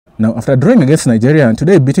Now, after drawing against Nigeria and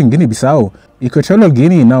today beating Guinea-Bissau, Equatorial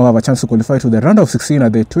Guinea now have a chance to qualify to the round of 16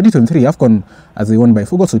 at the 2023 Afcon as they won by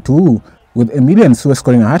 4 goals to 2, with Emilio and Nsue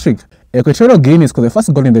scoring a hat-trick. Equatorial Guinea scored the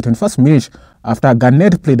first goal in the 21st minute after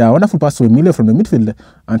Garnett played a wonderful pass to Emilio from the midfield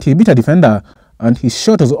and he beat a defender, and his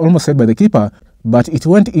shot was almost set by the keeper, but it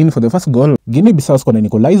went in for the first goal. Guinea-Bissau scored an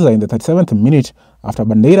equalizer in the 37th minute after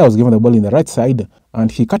Bandeira was given the ball in the right side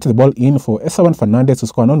and he cut the ball in for Esteban Fernandez to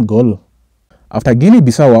score an own goal. After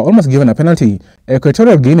Guinea-Bissau were almost given a penalty,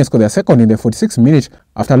 Equatorial Guinea scored their second in the 46th minute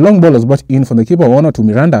after a long ball was brought in from the keeper Warner to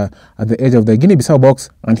Miranda at the edge of the Guinea-Bissau box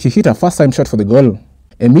and he hit a first-time shot for the goal.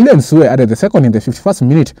 Emilio and Nsue added the second in the 51st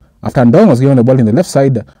minute after Ndong was given the ball in the left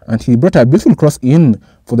side and he brought a beautiful cross in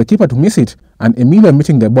for the keeper to miss it and Emilio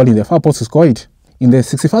meeting the ball in the far post to score it. In the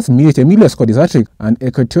 61st minute, Emilio scored his hat-trick and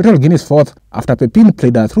Equatorial Guinea's fourth after Pepin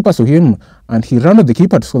played a through pass to him and he rounded the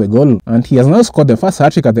keeper to score the goal, and he has now scored the first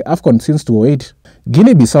hat-trick at the Afcon since 2008.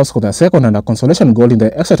 Guinea-Bissau scored a second and a consolation goal in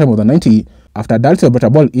the extra time of the 90 after Dalcio brought a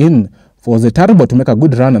ball in for the Turbo to make a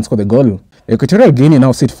good run and score the goal. Equatorial Guinea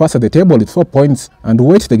now sit first at the table with 4 points and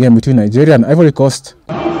wait the game between Nigeria and Ivory Coast.